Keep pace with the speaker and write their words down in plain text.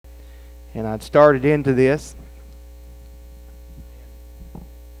And I'd started into this.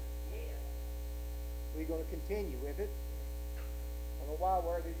 We're going to continue with it. I don't know why I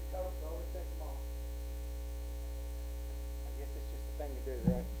wear these coats. I always take them off. I guess it's just the thing to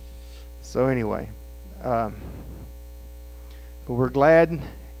do, right? So anyway, but we're glad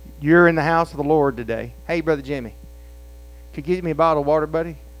you're in the house of the Lord today. Hey, Brother Jimmy, could you get me a bottle of water,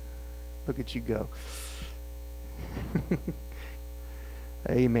 buddy? Look at you go.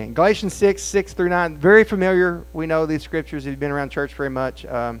 Amen. Galatians 6 through 9. Very familiar. We know these scriptures. If you've been around church very much.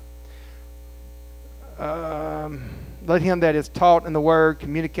 Let him that is taught in the word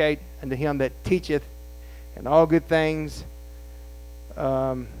communicate unto him that teacheth in all good things.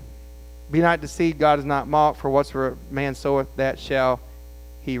 Be not deceived, God is not mocked, for whatsoever man soweth, that shall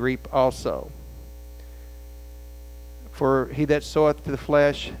he reap also. For he that soweth to the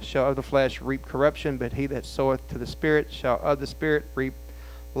flesh shall of the flesh reap corruption, but he that soweth to the Spirit shall of the Spirit reap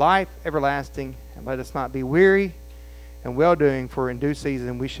life everlasting. And let us not be weary in well-doing, for in due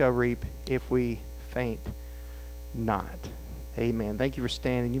season we shall reap if we faint not. Amen. Thank you for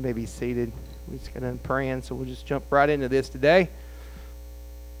standing. You may be seated. We just got done praying, so we'll just jump right into this today.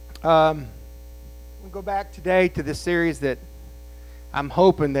 We'll go back today to this series that I'm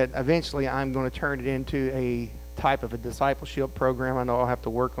hoping that eventually I'm going to turn it into a type of a discipleship program. I know I'll have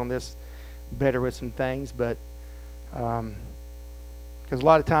to work on this better with some things, but because a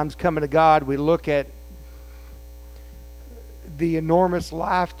lot of times coming to God, we look at the enormous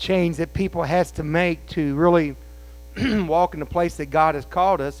life change that people has to make to really walk in the place that God has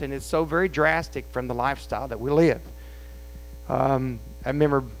called us, and it's so very drastic from the lifestyle that we live. I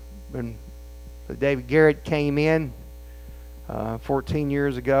remember when David Garrett came in 14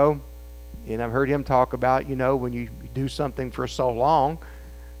 years ago, and I've heard him talk about, when you do something for so long,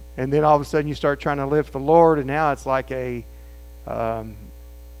 and then all of a sudden you start trying to live for the Lord, and now it's like a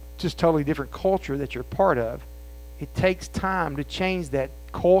just totally different culture that you're part of. It takes time to change that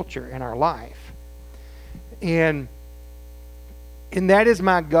culture in our life. And that is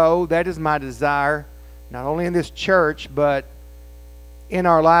my goal, that is my desire, not only in this church, but in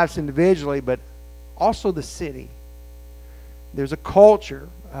our lives individually, but also the city. There's a culture.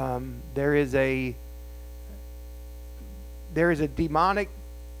 There is a demonic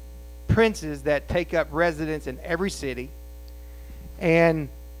princes that take up residence in every city, and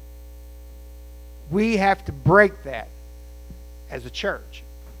we have to break that as a church.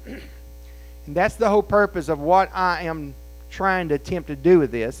 And that's the whole purpose of what I am trying to attempt to do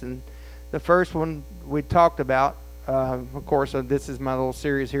with this. And the first one we talked about, of course, this is my little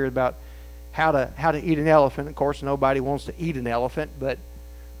series here about how to eat an elephant. Of course, nobody wants to eat an elephant, but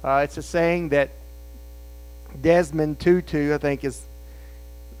it's a saying that Desmond Tutu, I think, is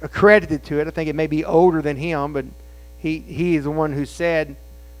accredited to it. I think it may be older than him, but he is the one who said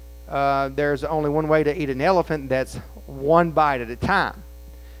there's only one way to eat an elephant, that's one bite at a time.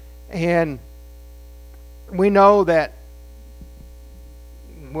 And we know that,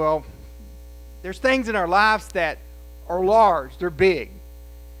 well, there's things in our lives that are large, they're big.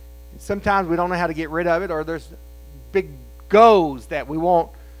 Sometimes we don't know how to get rid of it, or there's big goals that we want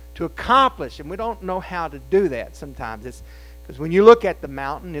to accomplish, and we don't know how to do that sometimes. It's because when you look at the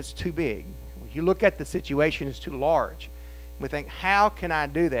mountain, it's too big. When you look at the situation, it's too large. We think, how can I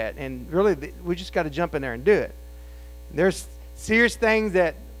do that? And really, we just got to jump in there and do it. There's serious things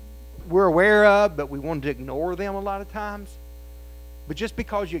that we're aware of, but we want to ignore them a lot of times. But just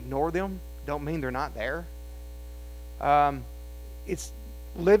because you ignore them, don't mean they're not there. It's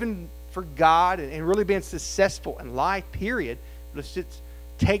living for God and really being successful in life, period. Let's just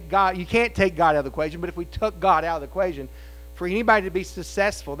take God. You can't take God out of the equation, but if we took God out of the equation, for anybody to be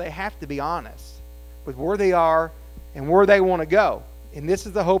successful, they have to be honest with where they are and where they want to go. And this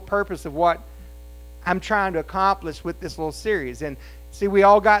is the whole purpose of what I'm trying to accomplish with this little series. And see, we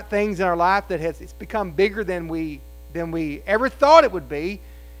all got things in our life that it's become bigger than we ever thought it would be,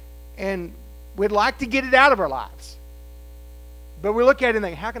 and we'd like to get it out of our lives. But we look at it and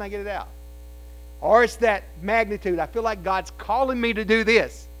think, how can I get it out? Or it's that magnitude. I feel like God's calling me to do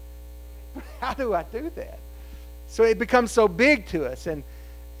this. How do I do that? So it becomes so big to us.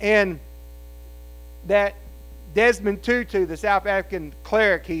 And that Desmond Tutu, the South African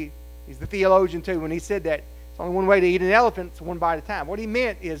cleric, he's the theologian too, when he said that it's only one way to eat an elephant, it's one bite at a time. What he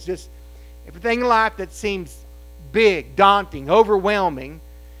meant is just everything in life that seems big, daunting, overwhelming,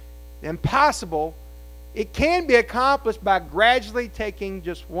 impossible, it can be accomplished by gradually taking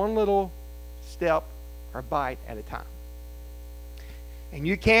just one little step or bite at a time. And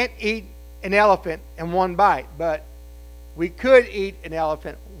you can't eat an elephant in one bite, but we could eat an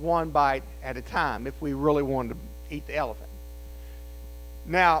elephant one bite at a time if we really wanted to eat the elephant.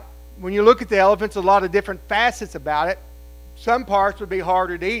 Now, when you look at the elephants, a lot of different facets about it. Some parts would be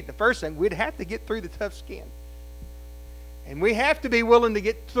harder to eat. The first thing, we'd have to get through the tough skin. And we have to be willing to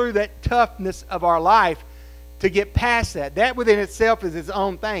get through that toughness of our life to get past that. That within itself is its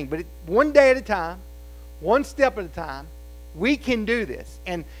own thing. But one day at a time, one step at a time, we can do this.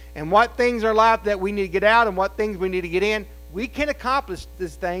 And what things are life that we need to get out and what things we need to get in, we can accomplish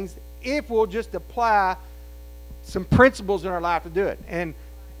these things if we'll just apply some principles in our life to do it. And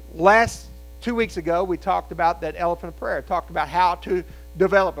last 2 weeks ago, we talked about that elephant of prayer. Talked about how to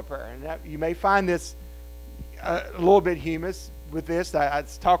develop a prayer. And you may find this a little bit humorous with this. I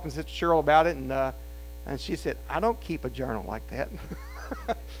was talking to Sister Cheryl about it, and she said, I don't keep a journal like that.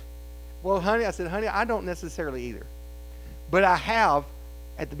 Well, honey, I said, honey, I don't necessarily either. But I have,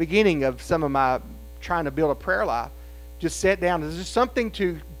 at the beginning of some of my trying to build a prayer life, just sat down. There's just something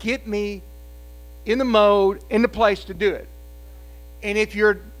to get me in the mode, in the place to do it. And if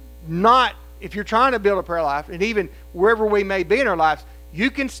you're trying to build a prayer life, and even wherever we may be in our lives, you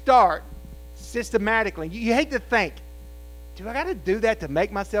can start systematically. You hate to think, do I got to do that to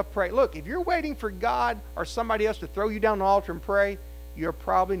make myself pray? Look, if you're waiting for God or somebody else to throw you down the altar and pray, you're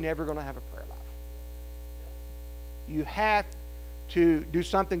probably never going to have a prayer life. You have to do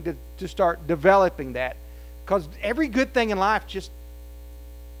something to start developing that, because every good thing in life just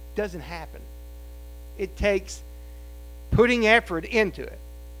doesn't happen. It takes putting effort into it.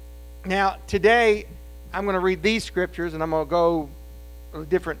 Now, today, I'm going to read these scriptures, and I'm going to go a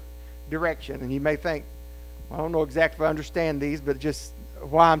different direction. And you may think, well, I don't know exactly if I understand these, but just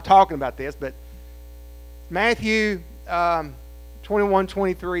why I'm talking about this. But Matthew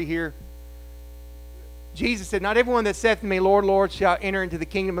 21:23 here. Jesus said, not everyone that saith to me, Lord, Lord, shall enter into the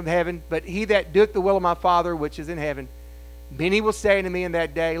kingdom of heaven, but he that doeth the will of my Father which is in heaven. Many will say unto me in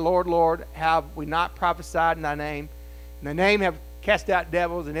that day, Lord, Lord, have we not prophesied in thy name? In thy name have cast out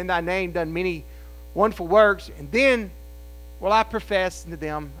devils, and in thy name done many wonderful works. And then will I profess unto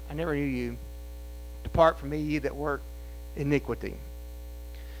them, I never knew you. Depart from me, ye that work iniquity.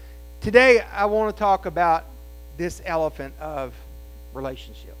 Today, I want to talk about this elephant of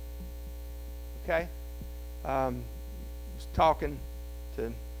relationship. Okay? I was talking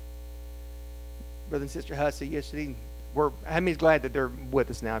to Brother and Sister Hussey yesterday. I'm glad that they're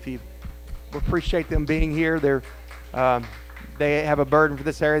with us now. We appreciate them being here. They have a burden for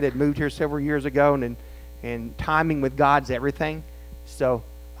this area. They'd moved here several years ago, and timing with God's everything. So,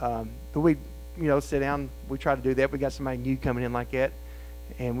 we sit down. We try to do that. We got somebody new coming in like that,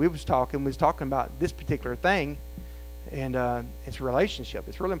 and we was talking about this particular thing, and it's a relationship.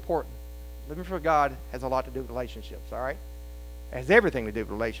 It's really important. Living for God has a lot to do with relationships. All right, it has everything to do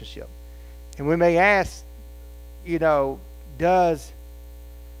with relationship. And we may ask, does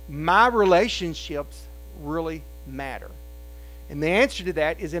my relationships really matter? And the answer to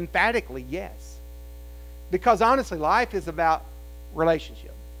that is emphatically yes. Because honestly, life is about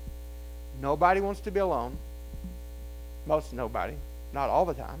relationship. Nobody wants to be alone. Most nobody. Not all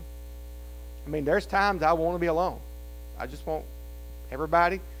the time. I mean, there's times I want to be alone. I just want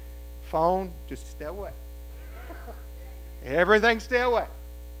everybody, phone, just stay away. Everything stay away.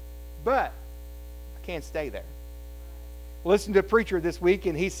 But I can't stay there. Listen to a preacher this week,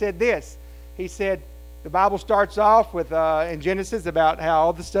 and he said this. He said, the Bible starts off with in Genesis about how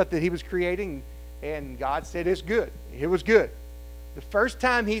all the stuff that he was creating, and God said it's good. It was good. The first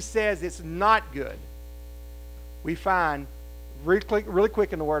time he says it's not good, we find really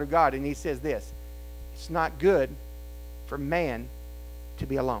quick in the Word of God, and he says this: it's not good for man to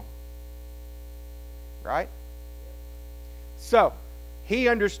be alone. Right? So, he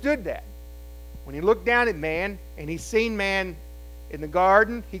understood that. When he looked down at man, and he seen man in the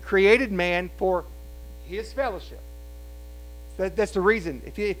garden, he created man for his fellowship. That's the reason.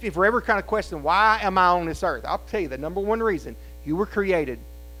 If we're ever kind of questioning, why am I on this earth? I'll tell you the number one reason. You were created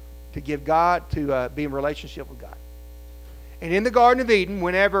to give God, to be in relationship with God. And in the Garden of Eden,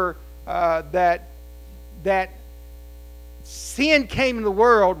 whenever that sin came in the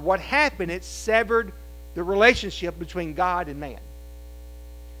world, what happened? It severed the relationship between God and man.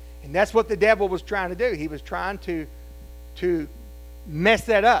 And that's what the devil was trying to do. He was trying to mess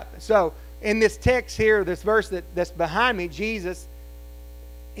that up. So in this text here, this verse that's behind me, Jesus,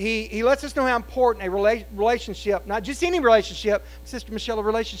 he lets us know how important a relationship, not just any relationship, Sister Michelle, a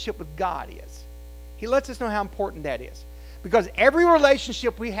relationship with God is. He lets us know how important that is. Because every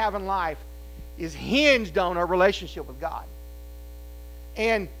relationship we have in life is hinged on our relationship with God.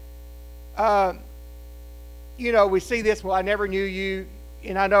 And, we see this, well, I never knew you.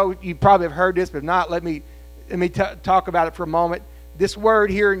 And I know you probably have heard this, but if not, let me talk about it for a moment. This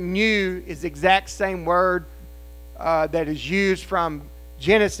word here, knew, is the exact same word that is used from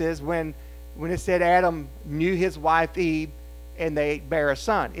Genesis when it said Adam knew his wife Eve and they bear a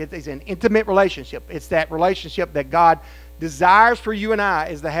son. It is an intimate relationship. It's that relationship that God desires for you and I,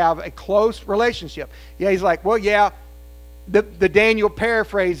 is to have a close relationship. Yeah, he's like, well, yeah, the Daniel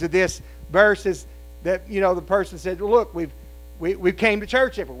paraphrase of this verse is that, the person said, well, look, we came to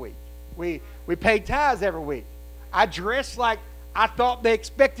church every week. We paid tithes every week. I dressed like I thought they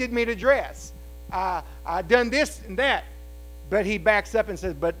expected me to dress. I done this and that. But he backs up and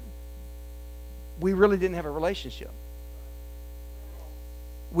says, but we really didn't have a relationship.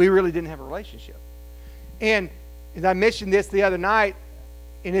 We really didn't have a relationship. And as I mentioned this the other night,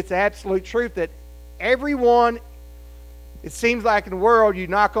 and it's absolute truth that everyone, it seems like in the world, you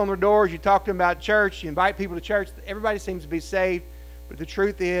knock on their doors, you talk to them about church, you invite people to church, everybody seems to be saved. But the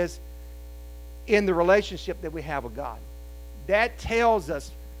truth is, in the relationship that we have with God, that tells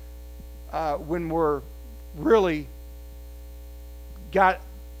us when we're really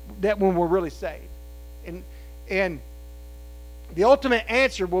when we're really saved. And the ultimate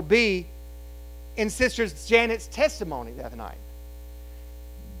answer will be in Sister Janet's testimony the other night.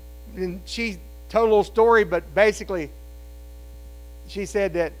 And she told a little story, but basically she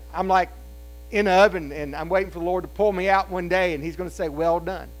said that I'm like in the oven and I'm waiting for the Lord to pull me out one day and he's going to say, well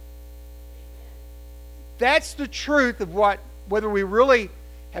done. That's the truth of whether we really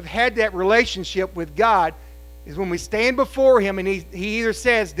have had that relationship with God, is when we stand before him and he either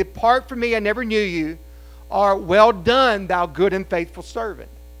says, depart from me, I never knew you, or well done, thou good and faithful servant.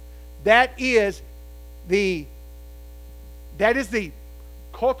 That is the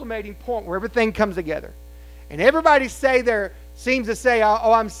culminating point where everything comes together. And everybody seems to say,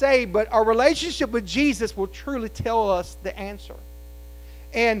 oh, I'm saved, but our relationship with Jesus will truly tell us the answer.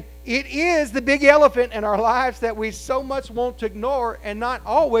 And it is the big elephant in our lives that we so much want to ignore and not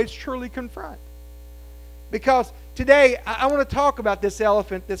always truly confront. Because today, I want to talk about this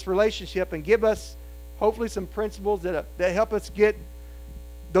elephant, this relationship, and give us hopefully some principles that help us get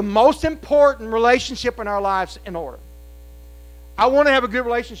the most important relationship in our lives in order. I want to have a good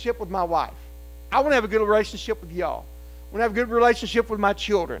relationship with my wife. I want to have a good relationship with y'all. I want to have a good relationship with my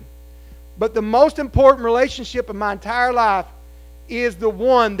children. But the most important relationship in my entire life is the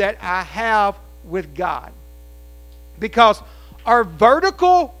one that I have with God. Because our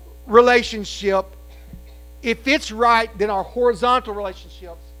vertical relationship, if it's right, then our horizontal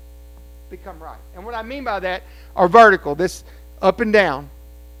relationships become right. And what I mean by that, our vertical, this up and down,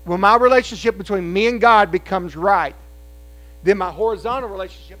 when my relationship between me and God becomes right, then my horizontal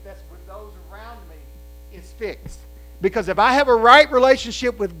relationship, that's with those around me, is fixed. Because if I have a right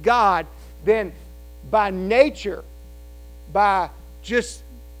relationship with God, then by nature, by just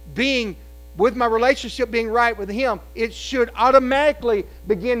being with my relationship being right with him, it should automatically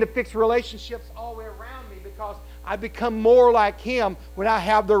begin to fix relationships all the way around me, because I become more like him when I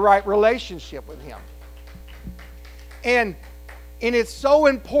have the right relationship with him. And it's so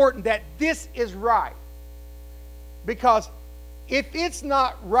important that this is right, because if it's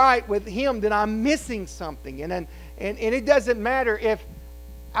not right with him, then I'm missing something. And it doesn't matter if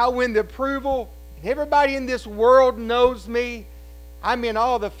I win the approval and everybody in this world knows me. I'm in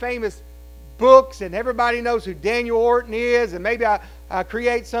all the famous books and everybody knows who Daniel Orton is, and maybe I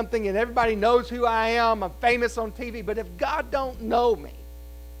create something and everybody knows who I am. I'm famous on TV. But if God don't know me,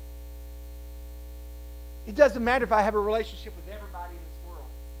 it doesn't matter if I have a relationship with everybody in this world.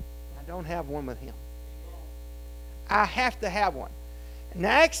 I don't have one with him. I have to have one. And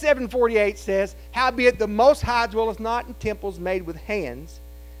Acts 7:48 says, howbeit the Most High dwelleth not in temples made with hands,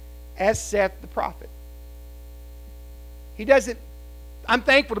 as saith the prophet. He doesn't. I'm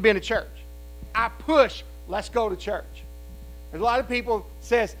thankful to be in a church. I push, let's go to church. There's a lot of people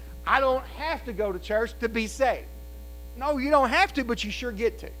says, I don't have to go to church to be saved. No, you don't have to, but you sure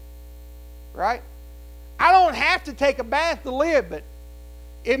get to. Right? I don't have to take a bath to live, but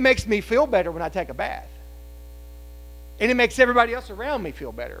it makes me feel better when I take a bath. And it makes everybody else around me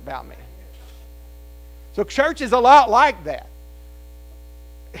feel better about me. So church is a lot like that.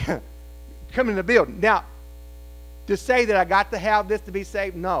 Come in the building. Now, to say that I got to have this to be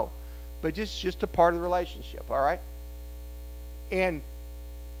saved, no. But just a part of the relationship, all right? And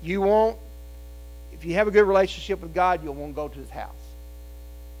you won't, if you have a good relationship with God, you'll want to go to his house.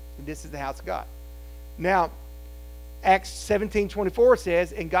 And this is the house of God. Now, Acts 17:24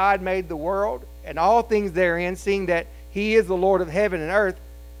 says, and God made the world and all things therein, seeing that he is the Lord of heaven and earth,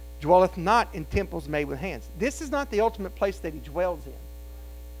 dwelleth not in temples made with hands. This is not the ultimate place that he dwells in.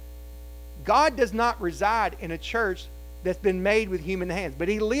 God does not reside in a church that's been made with human hands, but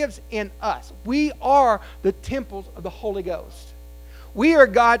he lives in us. We are the temples of the Holy Ghost. We are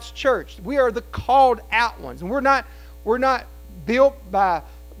God's church. We are the called out ones. And we're not built by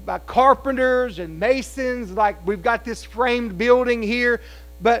carpenters and masons, like we've got this framed building here,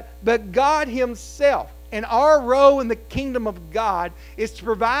 but God himself. And our role in the kingdom of God is to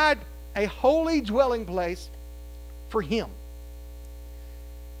provide a holy dwelling place for him.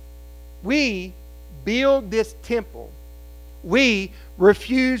 We build this temple. We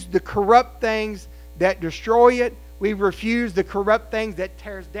refuse the corrupt things that destroy it. We refuse the corrupt things that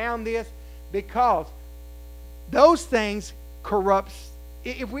tears down this, because those things corrupts.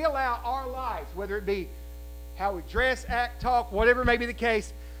 If we allow our lives, whether it be how we dress, act, talk, whatever may be the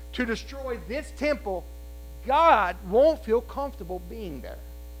case, to destroy this temple, God won't feel comfortable being there.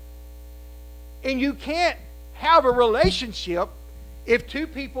 And you can't have a relationship if two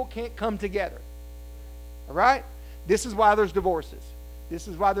people can't come together. All right? This is why there's divorces. This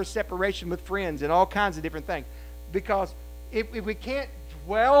is why there's separation with friends and all kinds of different things. Because if we can't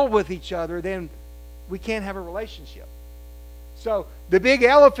dwell with each other, then we can't have a relationship. So the big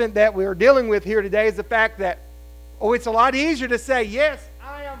elephant that we're dealing with here today is the fact that, it's a lot easier to say, yes,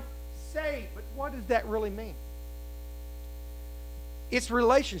 I am saved. But what does that really mean? It's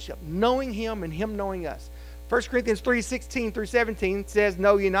relationship, knowing him and him knowing us. 1 Corinthians 3:16 through 17 says,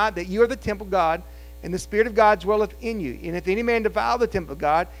 know ye not that you are the temple of God, and the Spirit of God dwelleth in you. And if any man defile the temple of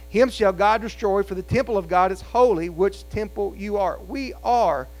God, him shall God destroy, for the temple of God is holy, which temple you are. We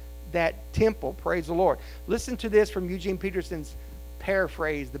are that temple, praise the Lord. Listen to this from Eugene Peterson's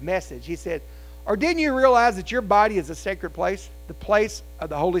paraphrase, the Message. He said, or didn't you realize that your body is a sacred place, the place of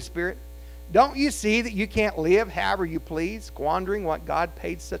the Holy Spirit? Don't you see that you can't live however you please, squandering what God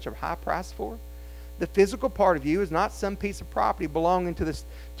paid such a high price for? The physical part of you is not some piece of property belonging to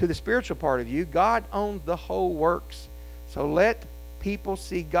the spiritual part of you. God owns the whole works. So let people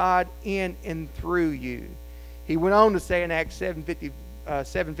see God in and through you. He went on to say in Acts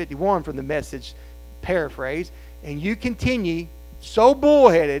 7:51 from the Message paraphrase, and you continue so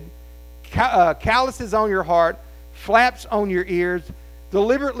bullheaded, calluses on your heart, flaps on your ears,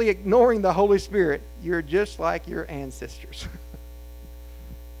 deliberately ignoring the Holy Spirit, you're just like your ancestors.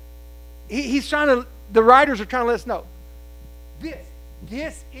 He's trying to, the writers are trying to let us know,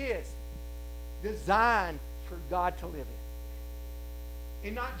 this is designed for God to live in.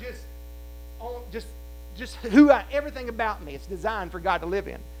 And not just everything about me. It's designed for God to live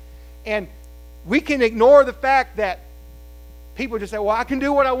in. And we can ignore the fact that people just say, well, I can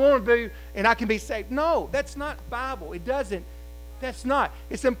do what I want to do and I can be saved. No, that's not Bible. It doesn't. That's not.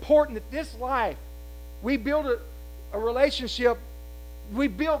 It's important that this life, we build a relationship. We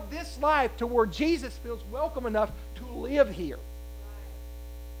build this life to where Jesus feels welcome enough to live here.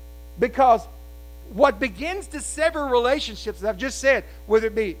 Because what begins to sever relationships, as I've just said, whether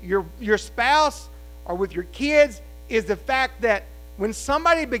it be your spouse or with your kids, is the fact that when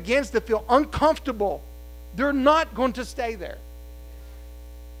somebody begins to feel uncomfortable, they're not going to stay there.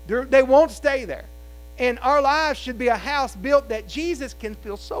 They won't stay there. And our lives should be a house built that Jesus can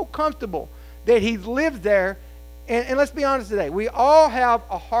feel so comfortable that he lives there. And let's be honest today, we all have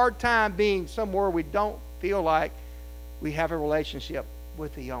a hard time being somewhere we don't feel like we have a relationship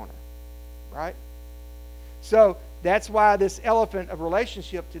with the owner. Right? So that's why this elephant of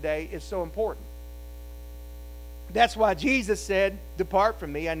relationship today is so important. That's why Jesus said, depart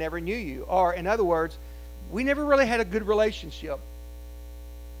from me, I never knew you. Or in other words, we never really had a good relationship.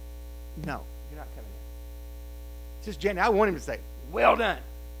 No, you're not coming in. It's just Jenny, I want him to say, well done,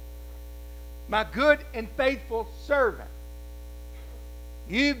 my good and faithful servant.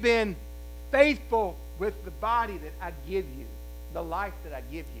 You've been faithful with the body that I give you, the life that I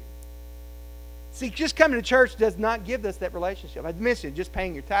give you. See, just coming to church does not give us that relationship. I mentioned just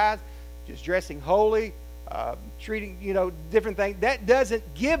paying your tithes, just dressing holy, treating, different things. That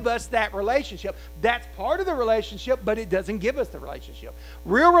doesn't give us that relationship. That's part of the relationship, but it doesn't give us the relationship.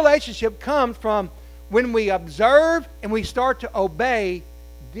 Real relationship comes from when we observe and we start to obey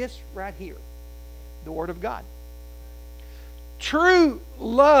this right here, the Word of God. True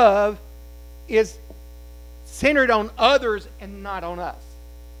love is centered on others and not on us.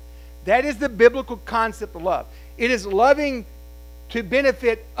 That is the biblical concept of love. It is loving to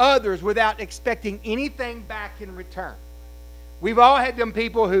benefit others without expecting anything back in return. We've all had them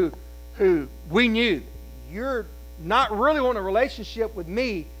people who we knew, you're not really wanting a relationship with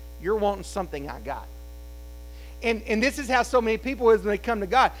me, you're wanting something I got. And this is how so many people is when they come to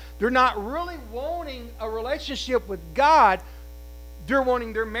God. They're not really wanting a relationship with God. They're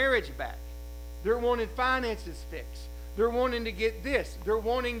wanting their marriage back. They're wanting finances fixed. They're wanting to get this. They're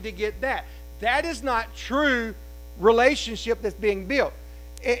wanting to get that. That is not true relationship that's being built.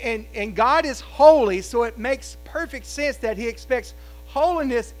 And God is holy, so it makes perfect sense that he expects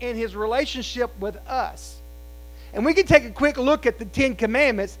holiness in his relationship with us. And we can take a quick look at the Ten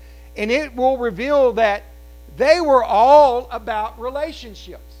Commandments, and it will reveal that they were all about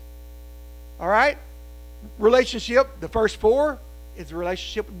relationships. All right? Relationship, the first 4 is a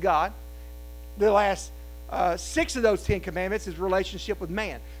relationship with God. The last 6 of those 10 commandments is relationship with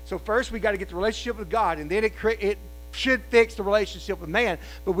man. So first we got to get the relationship with God, and then it should fix the relationship with man.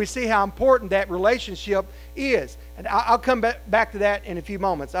 But we see how important that relationship is. And I'll come back to that in a few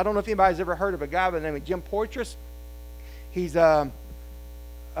moments. I don't know if anybody's ever heard of a guy by the name of Jim Poitras. He's an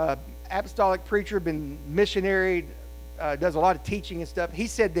apostolic preacher, been missionary, does a lot of teaching and stuff. He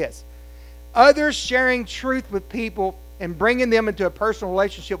said this: others sharing truth with people and bringing them into a personal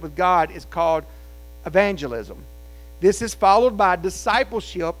relationship with God is called evangelism. This is followed by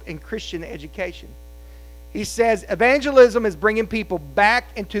discipleship and Christian education. He says evangelism is bringing people back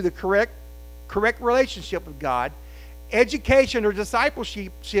into the correct relationship with God. Education or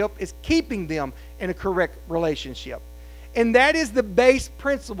discipleship is keeping them in a correct relationship. And that is the base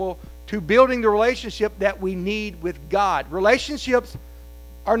principle to building the relationship that we need with God. Relationships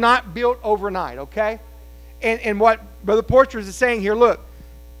are not built overnight, okay? And what Brother Poitras is saying here, look,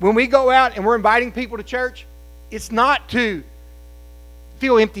 when we go out and we're inviting people to church, it's not to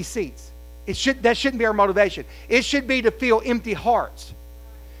fill empty seats. That shouldn't be our motivation. It should be to fill empty hearts.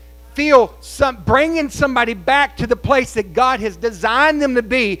 Bringing somebody back to the place that God has designed them to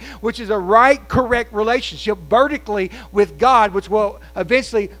be, which is a right, correct relationship vertically with God, which will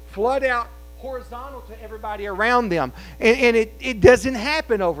eventually flood out horizontal to everybody around them. And it doesn't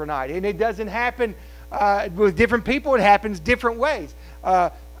happen overnight. And it doesn't happen with different people. It happens different ways.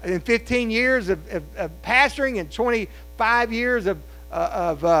 In 15 years of pastoring and 25 years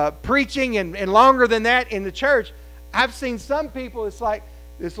of preaching and longer than that in the church, I've seen some people, it's like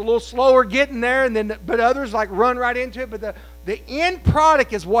it's a little slower getting there, but others like run right into it. But the end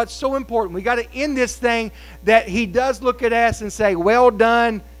product is what's so important. We got to end this thing that He does look at us and say, well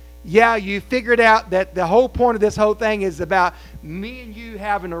done. Yeah, you figured out that the whole point of this whole thing is about me and you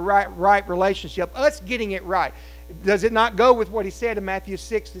having a right relationship, us getting it right. Does it not go with what He said in Matthew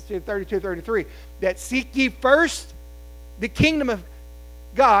 6:32-33? That seek ye first the kingdom of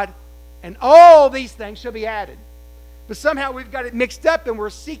God, and all these things shall be added. But somehow we've got it mixed up, and we're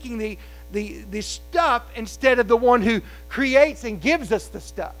seeking the stuff instead of the one who creates and gives us the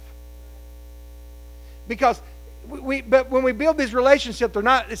stuff. Because but when we build these relationships,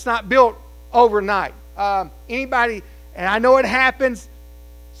 it's not built overnight. Anybody, and I know it happens.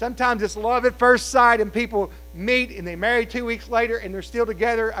 Sometimes it's love at first sight, and people meet and they marry 2 weeks later and they're still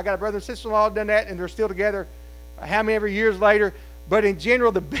together. I got a brother and sister-in-law done that, and they're still together how many ever years later. But in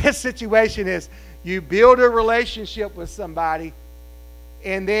general, the best situation is you build a relationship with somebody,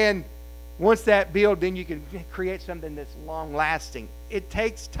 and then once that builds, then you can create something that's long-lasting. It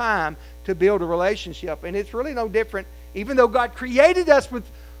takes time to build a relationship, and it's really no different. Even though God created us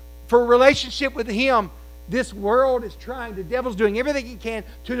for a relationship with Him, this world is trying, the devil's doing everything he can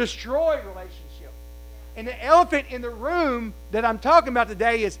to destroy relationships. And the elephant in the room that I'm talking about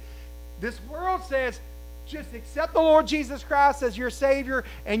today is this world says, just accept the Lord Jesus Christ as your Savior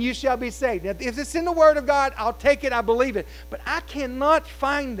and you shall be saved. Now, if it's in the Word of God, I'll take it, I believe it. But I cannot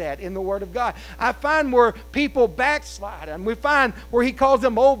find that in the Word of God. I find where people backslide, and we find where He calls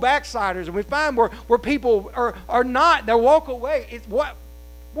them old backsliders, and we find where people are not, they walk away. It's what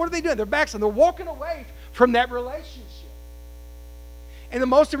are they doing? They're backsliding. They're walking away from that relationship. And the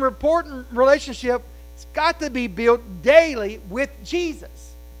most important relationship has got to be built daily with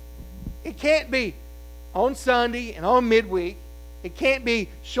Jesus. It can't be on Sunday and on midweek. It can't be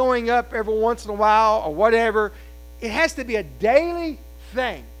showing up every once in a while or whatever. It has to be a daily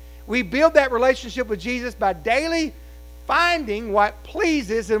thing. We build that relationship with Jesus by daily finding what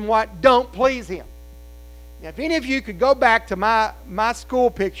pleases and what don't please Him. Now, if any of you could go back to my school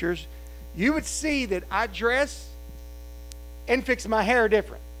pictures, you would see that I dress and fix my hair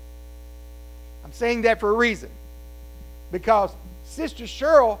different. I'm saying that for a reason. Because Sister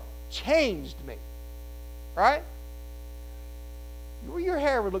Cheryl changed me. Right? Well, your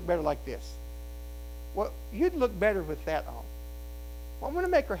hair would look better like this. Well, you'd look better with that on. Well, I want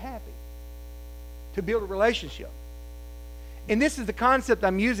to make her happy. To build a relationship. And this is the concept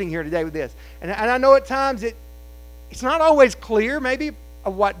I'm using here today with this. And I know at times it's not always clear, maybe,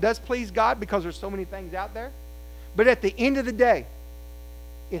 of what does please God because there's so many things out there. But at the end of the day,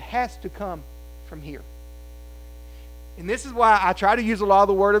 it has to come from here. And this is why I try to use a lot of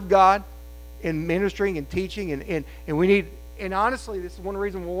the Word of God in ministering and teaching, and we need, and honestly, this is one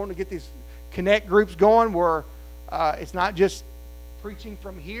reason we want to get these connect groups going where it's not just preaching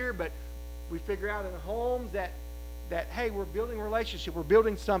from here, but we figure out in homes that hey, we're building a relationship, we're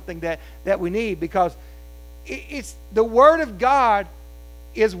building something that we need, because It's the Word of God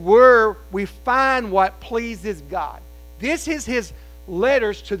is where we find what pleases God. This is His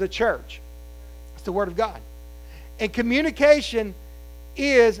letters to the church. It's the Word of God. And communication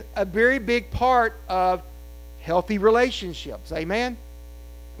is a very big part of healthy relationships. Amen?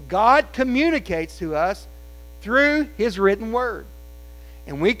 God communicates to us through His written Word.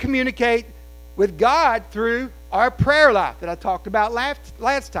 And we communicate with God through our prayer life that I talked about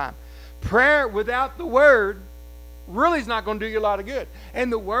last time. Prayer without the Word really is not going to do you a lot of good.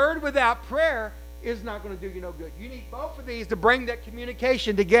 And the Word without prayer is not going to do you no good. You need both of these to bring that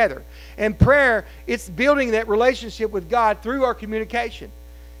communication together. And prayer, it's building that relationship with God through our communication.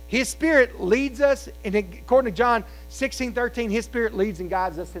 His Spirit leads us, and according to John 16:13, His Spirit leads and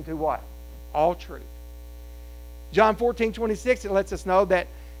guides us into what? All truth. John 14:26, it lets us know that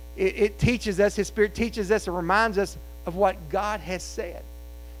it teaches us, His Spirit teaches us and reminds us of what God has said.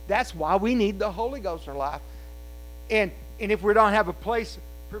 That's why we need the Holy Ghost in our life. And if we don't have a place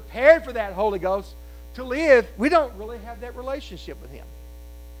prepared for that Holy Ghost to live, we don't really have that relationship with Him.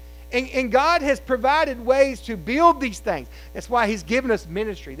 And God has provided ways to build these things. That's why He's given us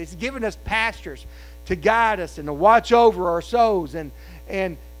ministry. He's given us pastors to guide us and to watch over our souls.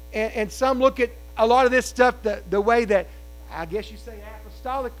 And some look at a lot of this stuff the way that, I guess you say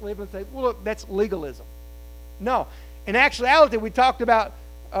apostolic living, and say, well, look, that's legalism. No. In actuality, we talked about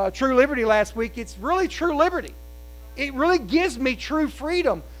true liberty last week. It's really true liberty. It really gives me true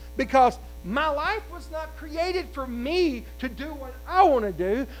freedom, because my life was not created for me to do what I want to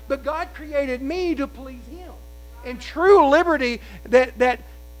do, but God created me to please Him. And true liberty,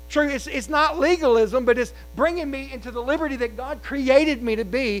 it's not legalism, but it's bringing me into the liberty that God created me to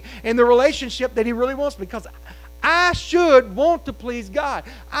be, and the relationship that He really wants me. Because I should want to please God.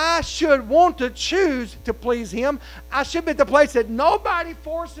 I should want to choose to please Him. I should be at the place that nobody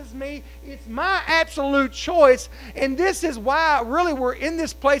forces me. It's my absolute choice. And this is why really we're in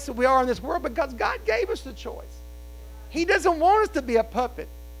this place that we are in this world, because God gave us the choice. He doesn't want us to be a puppet.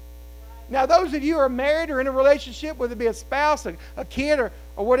 Now, those of you who are married or in a relationship, whether it be a spouse, a kid, or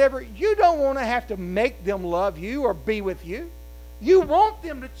whatever, you don't want to have to make them love you or be with you. You want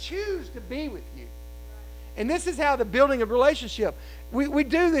them to choose to be with you. And this is how the building of relationship. We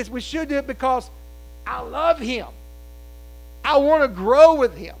do this. We should do it because I love Him. I want to grow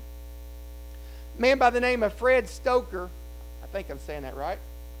with Him. A man by the name of Fred Stoker, I think I'm saying that right,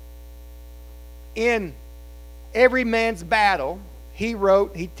 in Every Man's Battle,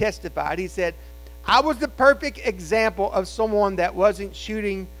 he testified, he said, I was the perfect example of someone that wasn't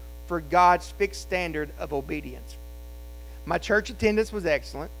shooting for God's fixed standard of obedience. My church attendance was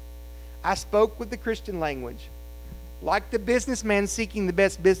excellent. I spoke with the Christian language. Like the businessman seeking the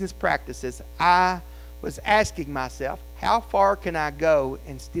best business practices, I was asking myself, how far can I go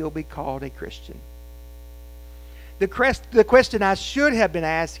and still be called a Christian? The question I should have been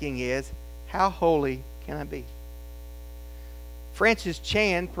asking is, how holy can I be? Francis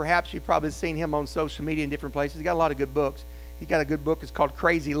Chan, perhaps you've probably seen him on social media in different places. He's got a lot of good books. He's got a good book. It's called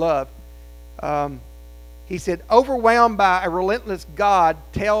Crazy Love. He said, overwhelmed by a relentless God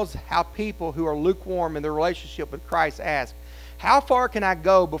tells how people who are lukewarm in their relationship with Christ ask, how far can I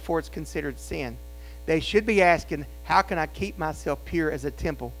go before it's considered sin? They should be asking, how can I keep myself pure as a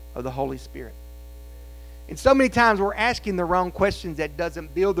temple of the Holy Spirit? And so many times we're asking the wrong questions that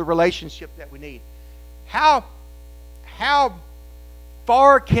doesn't build the relationship that we need. How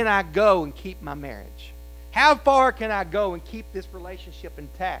far can I go and keep my marriage? How far can I go and keep this relationship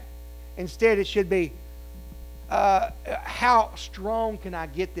intact? Instead, it should be, how strong can I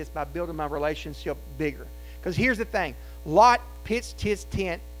get this by building my relationship bigger? Because here's the thing. Lot pitched his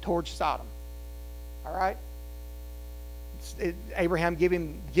tent towards Sodom. All right? Abraham gave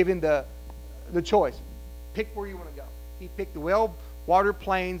him the choice. Pick where you want to go. He picked the well-watered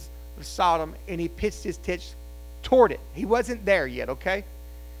plains of Sodom, and he pitched his tent toward it. He wasn't there yet, okay?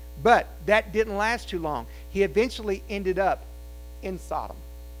 But that didn't last too long. He eventually ended up in Sodom,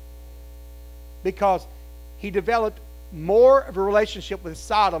 because he developed more of a relationship with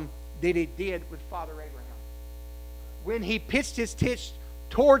Sodom than he did with Father Abraham. When he pitched his tent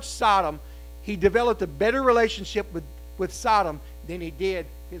towards Sodom, he developed a better relationship with Sodom than he did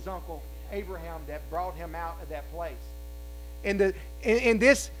his uncle Abraham that brought him out of that place. In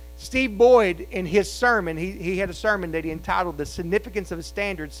this, Steve Boyd, in his sermon, he had a sermon that he entitled The Significance of a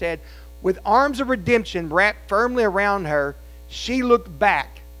Standard, said, with arms of redemption wrapped firmly around her, she looked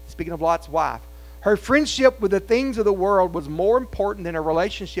back, speaking of Lot's wife. Her friendship with the things of the world was more important than her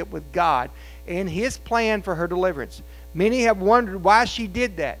relationship with God and His plan for her deliverance. Many have wondered why she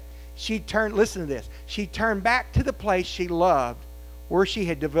did that. Listen to this, she turned back to the place she loved where she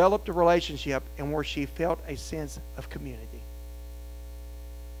had developed a relationship and where she felt a sense of community.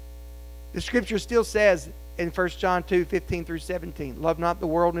 The scripture still says in 1 John 2:15 through 17, love not the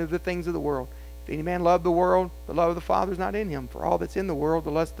world nor the things of the world. If any man love the world, the love of the Father is not in him. For all that's in the world, the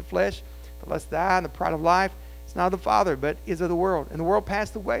lust of the flesh, the lust of the eye, and the pride of life, it's not of the Father, but is of the world. And the world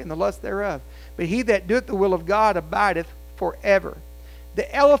passeth away, and the lust thereof. But he that doeth the will of God abideth forever.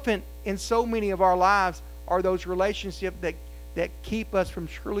 The elephant in so many of our lives are those relationships that keep us from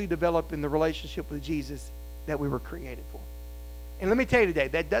truly developing the relationship with Jesus that we were created for. And let me tell you today,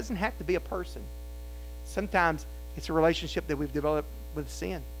 that doesn't have to be a person. Sometimes it's a relationship that we've developed with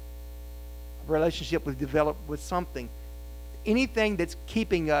sin. A relationship we've developed with something. Anything that's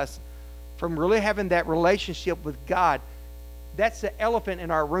keeping us from really having that relationship with God, that's the elephant in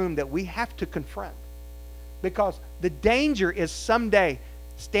our room that we have to confront. Because the danger is someday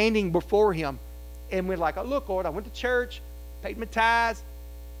standing before Him and we're like, oh, look, Lord, I went to church, paid my tithes,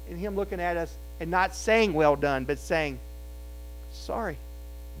 and Him looking at us and not saying well done, but saying, sorry,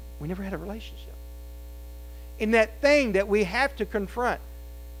 we never had a relationship. And that thing that we have to confront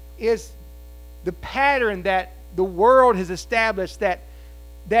is the pattern that the world has established that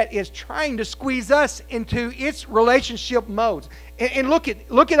is trying to squeeze us into its relationship modes. And look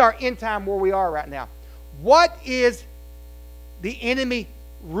at our end time where we are right now. What is the enemy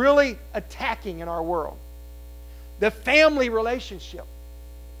really attacking in our world? The family relationship.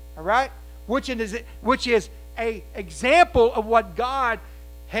 All right? Which is an example of what God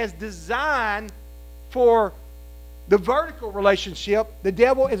has designed for the vertical relationship. The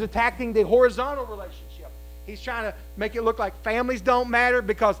devil is attacking the horizontal relationship. He's trying to make it look like families don't matter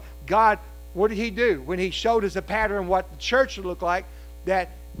because God, what did He do? When He showed us a pattern of what the church should look like,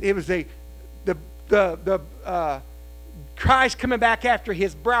 that it was the Christ coming back after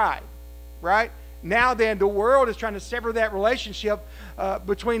His bride, right? Now then, the world is trying to sever that relationship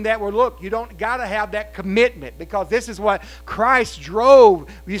between that. Where look, you don't got to have that commitment because this is what Christ drove.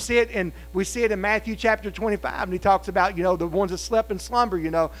 We see it in Matthew chapter 25, and He talks about the ones that slept in slumber.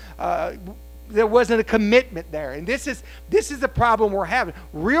 There wasn't a commitment there, and this is the problem we're having.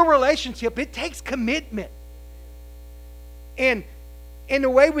 Real relationship, it takes commitment, and the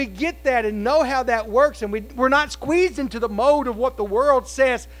way we get that and know how that works, and we're not squeezed into the mode of what the world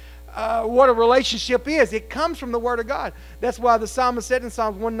says. What a relationship is. It comes from the Word of God. That's why the psalmist said in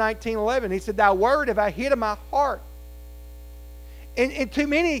Psalms 119:11, he said, "Thy word have I hid in my heart." And too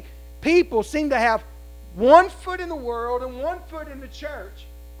many people seem to have one foot in the world and one foot in the church.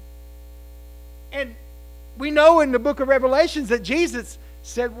 And we know in the book of Revelations that Jesus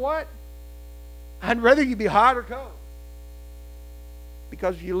said what? I'd rather you be hot or cold.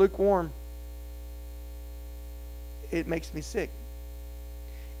 Because if you're lukewarm, it makes me sick.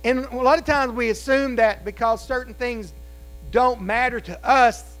 And a lot of times we assume that because certain things don't matter to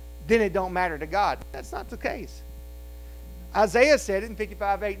us, then it don't matter to God. That's not the case. Isaiah said it in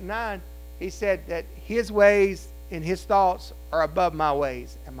 55:8-9. He said that His ways and His thoughts are above my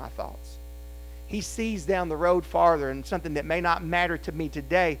ways and my thoughts. He sees down the road farther, and something that may not matter to me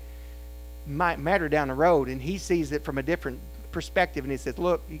today might matter down the road, and He sees it from a different perspective, and He says,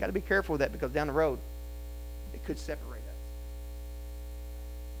 look, you got to be careful with that because down the road it could separate us.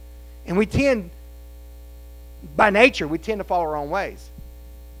 And we tend, by nature, to follow our own ways.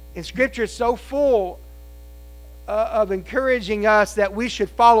 And Scripture is so full of encouraging us that we should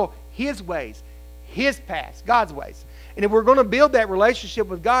follow His ways, His paths, God's ways. And if we're going to build that relationship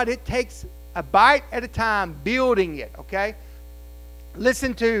with God, it takes a bite at a time building it, okay?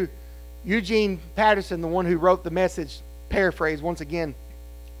 Listen to Eugene Patterson, the one who wrote the Message, paraphrase once again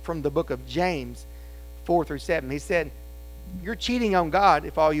from the book of James 4-7. He said, you're cheating on God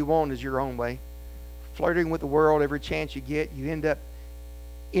if all you want is your own way. Flirting with the world every chance you get, you end up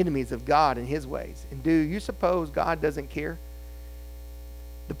enemies of God and His ways. And do you suppose God doesn't care?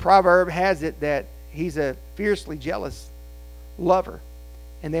 The proverb has it that He's a fiercely jealous lover,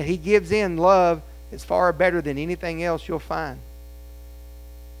 and that He gives in love is far better than anything else you'll find.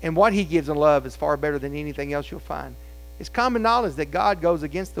 And what He gives in love is far better than anything else you'll find. It's common knowledge that God goes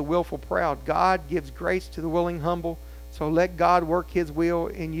against the willful proud. God gives grace to the willing humble. So let God work His will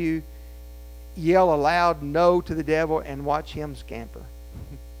in you. Yell a loud no to the devil and watch him scamper.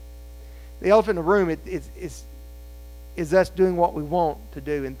 The elephant in the room is us doing what we want to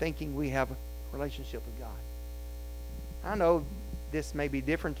do and thinking we have a relationship with God. I know this may be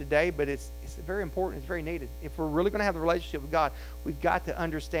different today, but it's very important. It's very needed. If we're really going to have a relationship with God, we've got to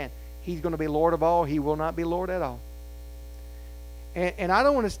understand He's going to be Lord of all. He will not be Lord at all. And I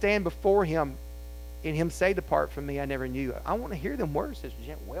don't want to stand before Him and Him say, depart from me, I never knew you. I want to hear them words, Sister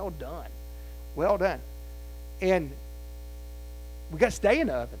Jen. Well done. Well done. And we got to stay in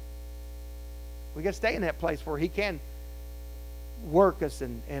the oven. We got to stay in that place where He can work us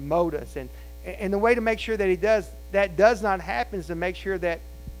and mold us. And the way to make sure that that does not happen is to make sure that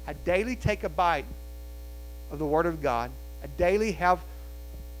I daily take a bite of the Word of God. I daily have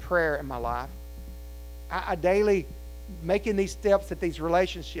prayer in my life. I daily making these steps at these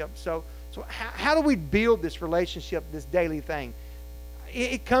relationships. So how do we build this relationship, this daily thing?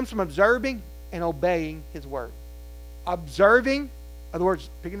 It comes from observing and obeying His Word. Observing, in other words,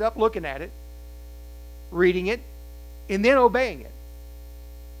 picking it up, looking at it, reading it, and then obeying it.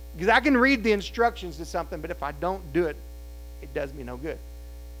 Because I can read the instructions to something, but if I don't do it, it does me no good.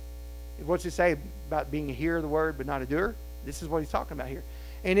 What's it say about being a hearer of the Word but not a doer? This is what He's talking about here.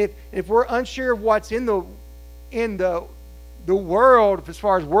 And if we're unsure of what's in the world as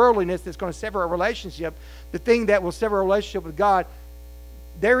far as worldliness that's going to sever our relationship, the thing that will sever our relationship with God,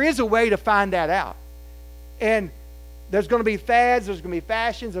 there is a way to find that out. And there's going to be fads, there's going to be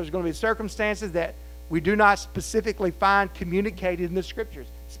fashions, there's going to be circumstances that we do not specifically find communicated in the Scriptures,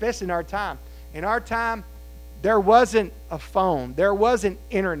 especially in our time. In our time, there wasn't a phone. There wasn't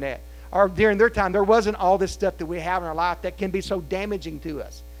internet. Or during their time, there wasn't all this stuff that we have in our life that can be so damaging to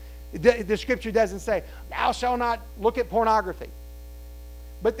us. The Scripture doesn't say, thou shalt not look at pornography.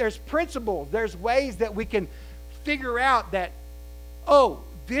 But there's principles. There's ways that we can figure out that, oh,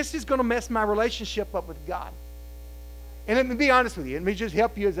 this is going to mess my relationship up with God. And let me be honest with you. Let me just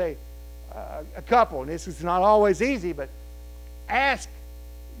help you as a couple. And this is not always easy, but ask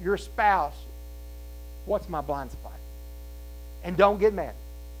your spouse, what's my blind spot? And don't get mad.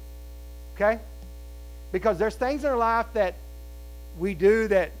 Okay? Because there's things in our life that we do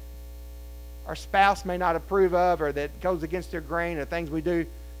that our spouse may not approve of, or that goes against their grain, or things we do.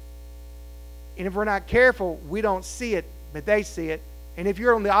 And if we're not careful, we don't see it, but they see it. And if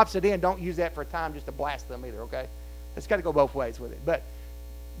you're on the opposite end, don't use that for a time just to blast them either, okay? It's got to go both ways with it. But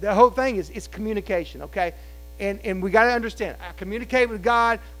the whole thing is communication, okay? And we got to understand, I communicate with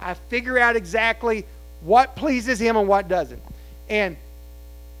God. I figure out exactly what pleases Him and what doesn't. And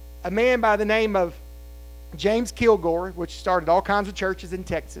a man by the name of James Kilgore, which started all kinds of churches in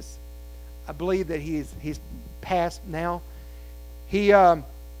Texas, I believe that he's passed now. He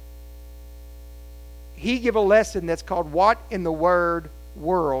gave a lesson that's called "What in the World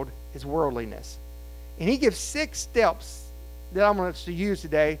is Worldliness?" And he gives 6 steps that I'm going to use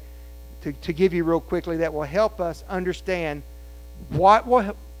today to give you real quickly that will help us understand what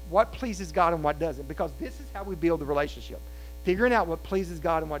pleases God and what doesn't. Because this is how we build the relationship. Figuring out what pleases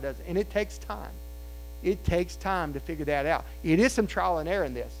God and what doesn't. And it takes time. It takes time to figure that out. It is some trial and error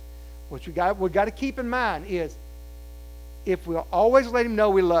in this. What we've got to keep in mind is if we'll always let Him know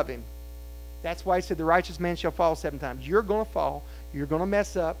we love Him. That's why He said the righteous man shall fall 7 times. You're going to fall. You're going to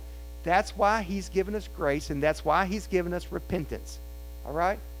mess up. That's why He's given us grace, and that's why He's given us repentance. All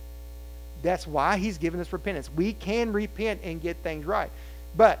right? That's why He's given us repentance. We can repent and get things right.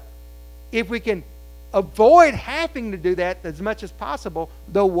 But if we can avoid having to do that as much as possible,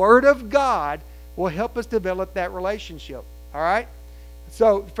 the Word of God will help us develop that relationship. All right?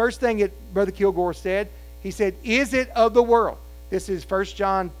 So, first thing that Brother Kilgore said, he said, is it of the world? This is 1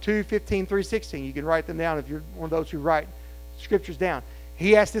 John 2:15 through 16. You can write them down if you're one of those who write scriptures down.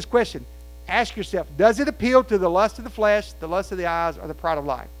 He asked this question. Ask yourself, does it appeal to the lust of the flesh, the lust of the eyes, or the pride of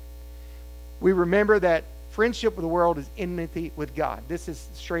life? We remember that friendship with the world is enmity with God. This is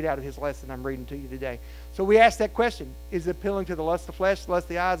straight out of his lesson I'm reading to you today. So we ask that question. Is it appealing to the lust of the flesh, the lust of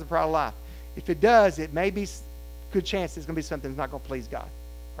the eyes, the pride of life? If it does, it may be good chance it's going to be something that's not going to please God.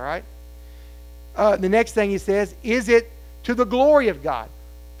 All right? The next thing he says, is it to the glory of God?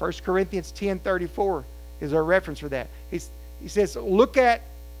 1 Corinthians 10:34 is our reference for that. He says, look at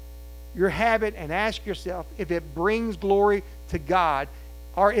your habit and ask yourself if it brings glory to God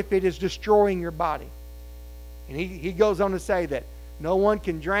or if it is destroying your body. And he goes on to say that no one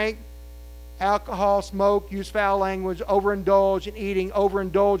can drink alcohol, smoke, use foul language, overindulge in eating,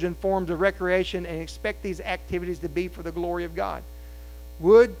 overindulge in forms of recreation, and expect these activities to be for the glory of God.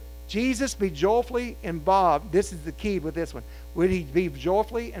 Would Jesus be joyfully involved? This is the key with this one. Would He be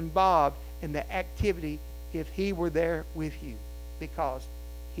joyfully involved in the activity if He were there with you? Because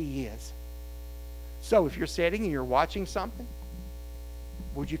He is. So if you're sitting and you're watching something,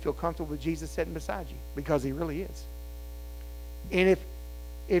 would you feel comfortable with Jesus sitting beside you? Because He really is. And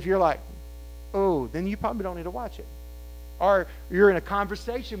if you're like, oh, then you probably don't need to watch it. Or you're in a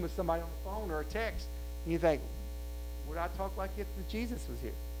conversation with somebody on the phone or a text, and you think, would I talk like if Jesus was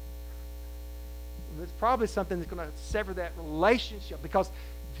here? Well, it's probably something that's going to sever that relationship, because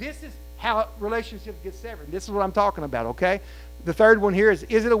this is how relationships get severed. This is what I'm talking about, okay? The third one here is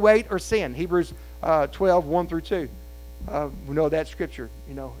it a weight or sin? Hebrews 12:1 through 2. We know that scripture,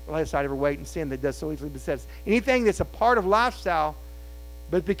 lay aside every weight and sin that does so easily beset us. Anything that's a part of lifestyle,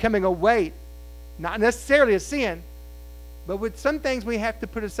 but becoming a weight, not necessarily a sin, but with some things we have to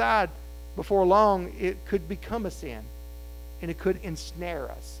put aside before long, it could become a sin. And it could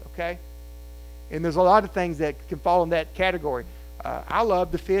ensnare us, okay? And there's a lot of things that can fall in that category. I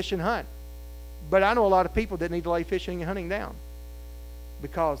love to fish and hunt. But I know a lot of people that need to lay fishing and hunting down.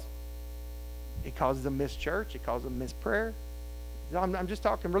 Because it causes them miss church. It causes them miss prayer. I'm just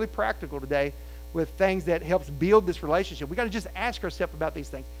talking really practical today with things that helps build this relationship. We got to just ask ourselves about these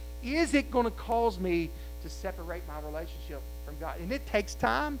things. Is it going to cause me to separate my relationship from God? And it takes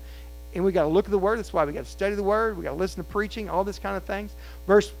time. And we got to look at the Word. That's why we got to study the Word. We got to listen to preaching, all this kind of things.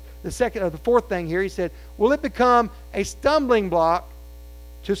 The fourth thing here, he said, will it become a stumbling block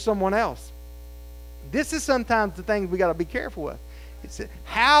to someone else? This is sometimes the things we got to be careful with. It said,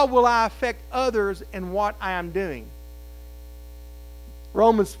 how will I affect others in what I am doing?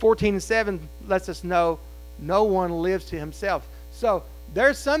 Romans 14:7 lets us know no one lives to himself. So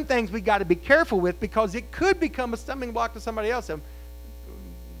there's some things we got to be careful with because it could become a stumbling block to somebody else. And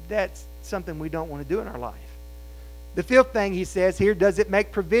that's something we don't want to do in our life. The fifth thing he says here, does it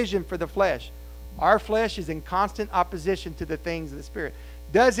make provision for the flesh? Our flesh is in constant opposition to the things of the Spirit.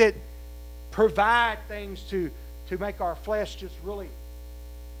 Does it provide things to make our flesh just really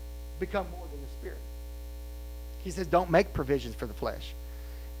become more than the Spirit? He says don't make provisions for the flesh.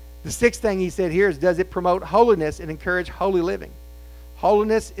 The sixth thing he said here is, does it promote holiness and encourage holy living?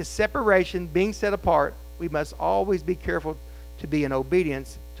 Holiness is separation, being set apart. We must always be careful to be in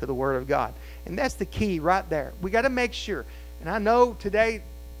obedience to the Word of God. And that's the key right there. We got to make sure. And I know today,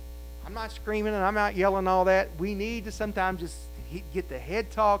 I'm not screaming and I'm not yelling all that. We need to sometimes just get the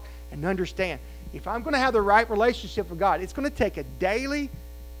head talk and understand. If I'm going to have the right relationship with God, it's going to take a daily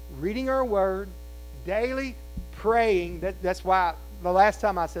reading our Word, daily praying. That's why the last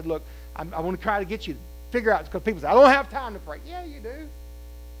time I said, look, I want to try to get you to figure out, because people say, I don't have time to pray. Yeah, you do.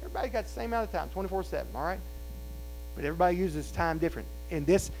 Everybody got the same amount of time, 24/7, all right? But everybody uses time different. In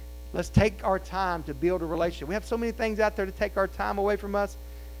this, let's take our time to build a relationship. We have so many things out there to take our time away from us.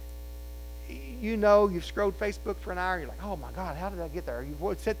 You've scrolled Facebook for an hour, and you're like, oh my God, how did I get there?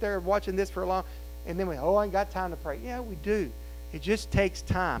 You sit there watching this for a long, and then I ain't got time to pray. Yeah, we do. It just takes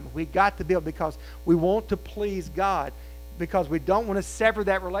time. We got to build because we want to please God, because we don't want to sever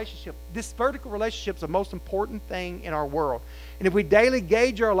that relationship. This vertical relationship is the most important thing in our world. And if we daily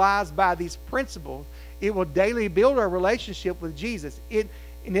gauge our lives by these principles, it will daily build our relationship with Jesus.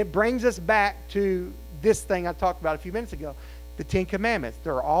 And it brings us back to this thing I talked about a few minutes ago, the Ten Commandments.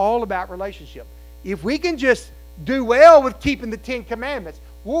 They're all about relationship. If we can just do well with keeping the Ten Commandments,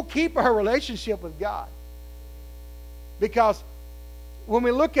 we'll keep our relationship with God. Because when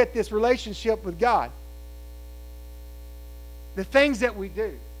we look at this relationship with God, the things that we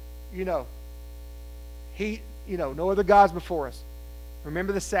do, no other gods before us.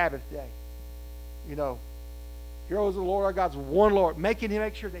 Remember the Sabbath day. Hear, the Lord our God's one Lord. Make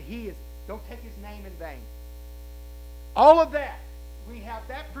sure that He is. Don't take His name in vain. All of that, we have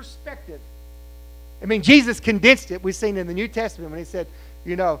that perspective. Jesus condensed it. We've seen in the New Testament when He said,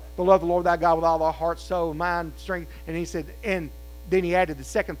 love the Lord thy God with all thy heart, soul, mind, strength. And He said, and then He added the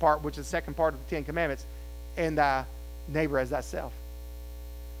second part, which is the second part of the Ten Commandments, and thy neighbor as thyself.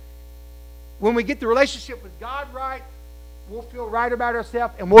 When we get the relationship with God right, we'll feel right about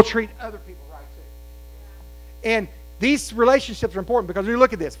ourselves, and we'll treat other people right too. And these relationships are important because when you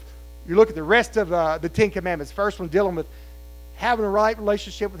look at this, you look at the rest of the Ten Commandments. First one dealing with having a right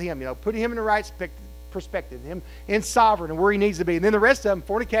relationship with Him, putting Him in the right perspective, Him in sovereign and where He needs to be. And then the rest of them,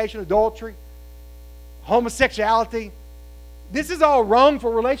 fornication, adultery, homosexuality. This is all wrong for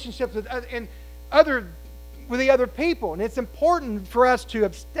relationships with the other people. And it's important for us to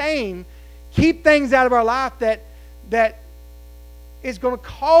abstain, keep things out of our life that is going to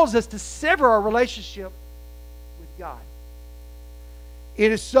cause us to sever our relationship with God.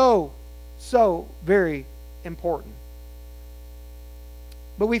 It is so, so very important.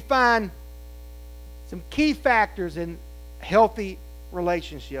 But we find some key factors in healthy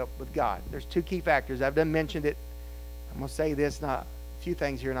relationship with God. There's two key factors. I've done mentioned it. I'm going to say this, not a few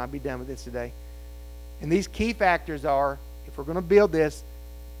things here, and I'll be done with this today. And these key factors are, if we're going to build this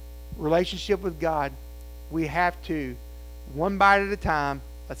relationship with God, we have to, one bite at a time,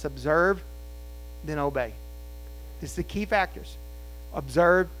 let's observe, then obey. This is the key factors.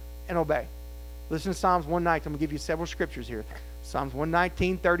 Observe and obey. Listen to Psalms 119. I'm going to give you several scriptures here. Psalms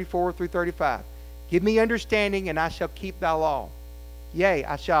 119, 34 through 35. Give me understanding, and I shall keep thy law. Yea,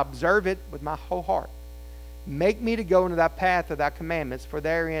 I shall observe it with my whole heart. Make me to go into thy path of thy commandments, for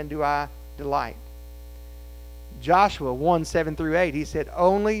therein do I delight. Joshua 1, 7 through 8, he said,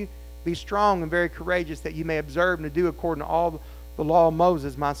 only be strong and very courageous, that you may observe and do according to all the law of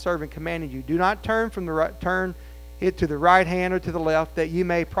Moses, my servant, commanded you. Do not turn turn it to the right hand or to the left, that you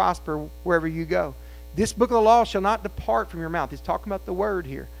may prosper wherever you go. This book of the law shall not depart from your mouth. He's talking about the word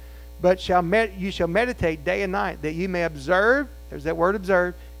here. But you shall meditate day and night, that you may observe, there's that word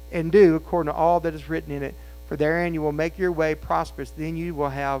observe, and do according to all that is written in it. For therein you will make your way prosperous. Then you will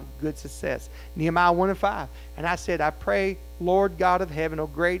have good success. Nehemiah 1 and 5. And I said, I pray, Lord God of heaven, O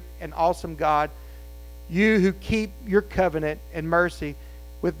great and awesome God, you who keep your covenant and mercy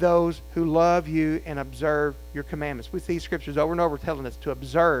with those who love you and observe your commandments. We see scriptures over and over telling us to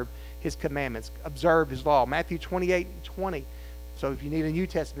observe his commandments, observe his law. Matthew 28 and 20. So if you need a New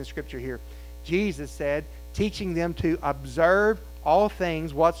Testament scripture here, Jesus said, teaching them to observe all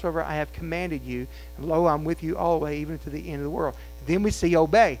things whatsoever I have commanded you, and lo, I'm with you always, even to the end of the world. Then we see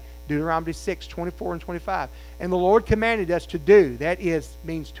obey. Deuteronomy 6, 24 and 25. And the Lord commanded us to do, that is,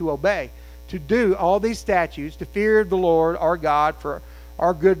 means to obey, to do all these statutes, to fear the Lord our God for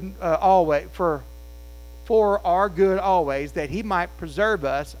our good always, for our good always, that he might preserve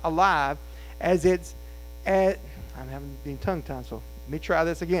us alive as it's at, I'm having being tongue-tied, so let me try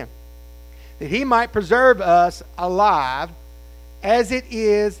this again. That he might preserve us alive as it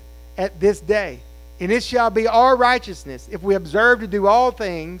is at this day. And it shall be our righteousness if we observe to do all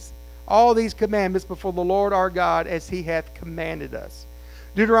things, all these commandments before the Lord our God, as he hath commanded us.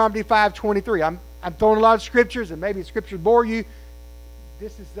 Deuteronomy 5:23. I'm throwing a lot of scriptures, and maybe scriptures bore you.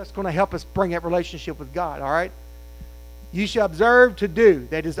 This is just going to help us bring that relationship with God, all right? You shall observe to do,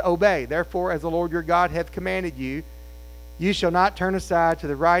 that is to obey. Therefore, as the Lord your God hath commanded you, you shall not turn aside to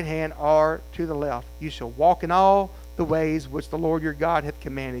the right hand or to the left. You shall walk in all the ways which the Lord your God hath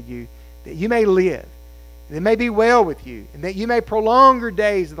commanded you, that you may live, and it may be well with you, and that you may prolong your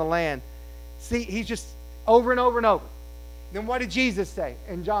days in the land. See, he's just over and over and over. Then what did Jesus say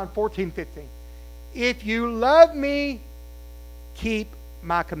in John 14:15? If you love me, keep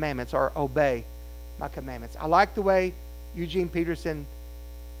my commandments, or obey my commandments. I like the way Eugene Peterson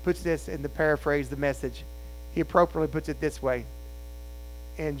puts this in the paraphrase, the Message. He appropriately puts it this way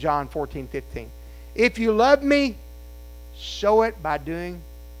in John 14:15. If you love me, show it by doing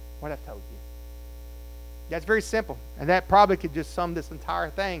what I've told you. That's very simple. And that probably could just sum this entire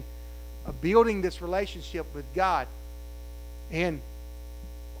thing of building this relationship with God. And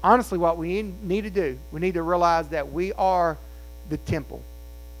honestly, what we need to do, we need to realize that we are the temple.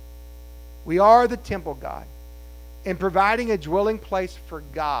 We are the temple, God. And providing a dwelling place for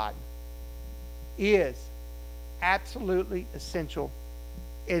God is absolutely essential.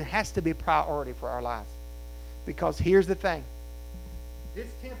 It has to be a priority for our lives. Because here's the thing. This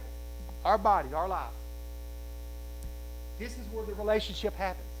temple, our bodies, our lives, this is where the relationship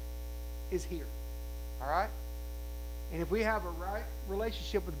happens, is here. All right? And if we have a right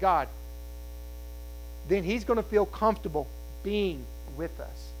relationship with God, then he's going to feel comfortable being with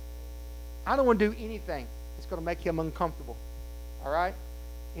us. I don't want to do anything that's going to make him uncomfortable. All right?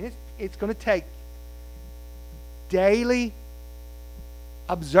 And it's going to take daily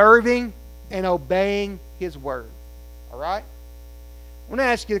observing and obeying his word. All right? I want to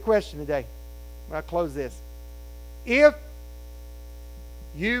ask you the question today when I close this. If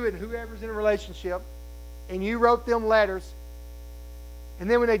you and whoever's in a relationship and you wrote them letters, and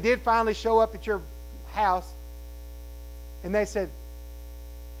then when they did finally show up at your house and they said,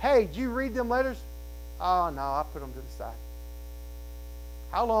 hey, did you read them letters? Oh, no, I put them to the side.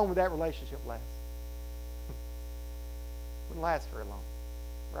 How long would that relationship last? Wouldn't last very long,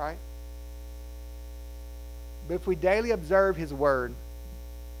 right? But if we daily observe his word,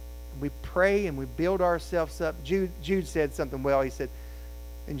 we pray and we build ourselves up. Jude said something well. He said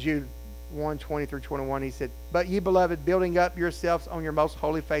in Jude 1:20 through 21, he said, but ye beloved, building up yourselves on your most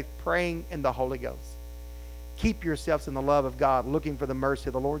holy faith, praying in the Holy Ghost. Keep yourselves in the love of God, looking for the mercy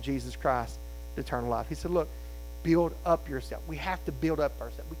of the Lord Jesus Christ, the eternal life. He said, look, build up yourself. We have to build up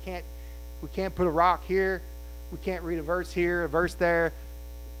ourselves. We can't put a rock here. We can't read a verse here, a verse there.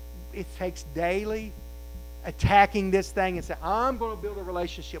 It takes daily attacking this thing and say, I'm going to build a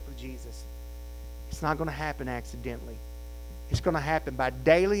relationship with Jesus. It's not going to happen accidentally. It's going to happen by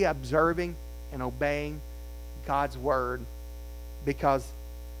daily observing and obeying God's word, because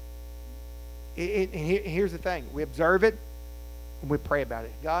here's the thing. We observe it and we pray about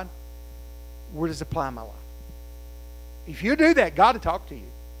it. God, where does it apply in my life? If you do that, God will talk to you.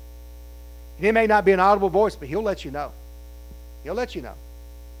 And it may not be an audible voice, but he'll let you know. He'll let you know.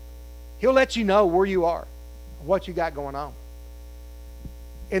 He'll let you know where you are, what you got going on.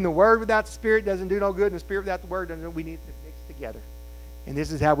 And the word without the spirit doesn't do no good, and the spirit without the word doesn't do. We need to mix together. And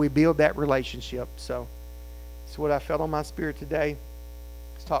this is how we build that relationship. So So what I felt on my spirit today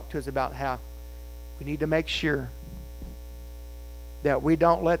is talk to us about how we need to make sure that we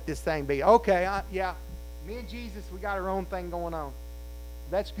don't let this thing be, okay, me and Jesus, we got our own thing going on.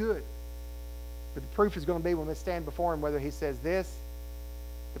 That's good. But the proof is going to be when we stand before him, whether he says this,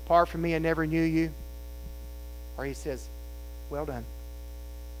 depart from me, I never knew you, or he says, well done.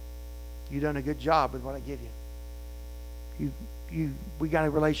 You done a good job with what I give you. We got a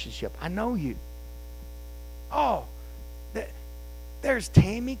relationship. I know you. Oh, there's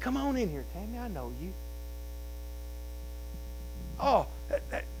Tammy. Come on in here, Tammy. I know you. Oh,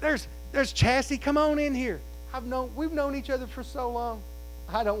 there's Chassie. Come on in here. We've known each other for so long.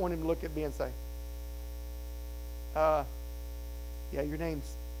 I don't want him to look at me and say, yeah, your name's,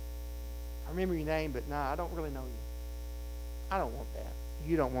 I remember your name, but I don't really know you. I don't want that.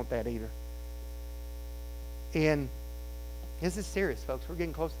 You don't want that either. And this is serious, folks. We're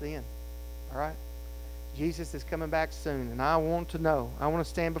getting close to the end. All right? Jesus is coming back soon, and I want to know. I want to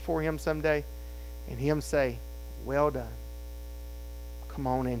stand before him someday and him say, well done. Come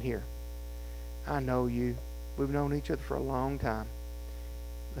on in here. I know you. We've known each other for a long time.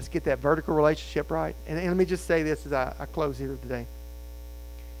 Let's get that vertical relationship right. And let me just say this as I close here today.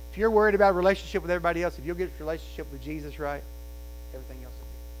 If you're worried about a relationship with everybody else, if you'll get your relationship with Jesus right, everything else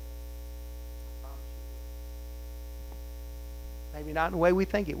will be. Maybe not in the way we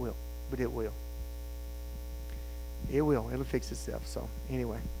think it will, but it will. It will. It'll fix itself. So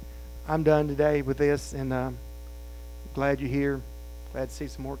anyway, I'm done today with this, and glad you're here. Glad to see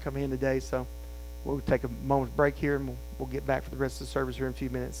some more come in today. So we'll take a moment's break here, and we'll get back for the rest of the service here in a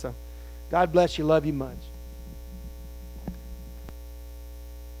few minutes. So God bless you. Love you much.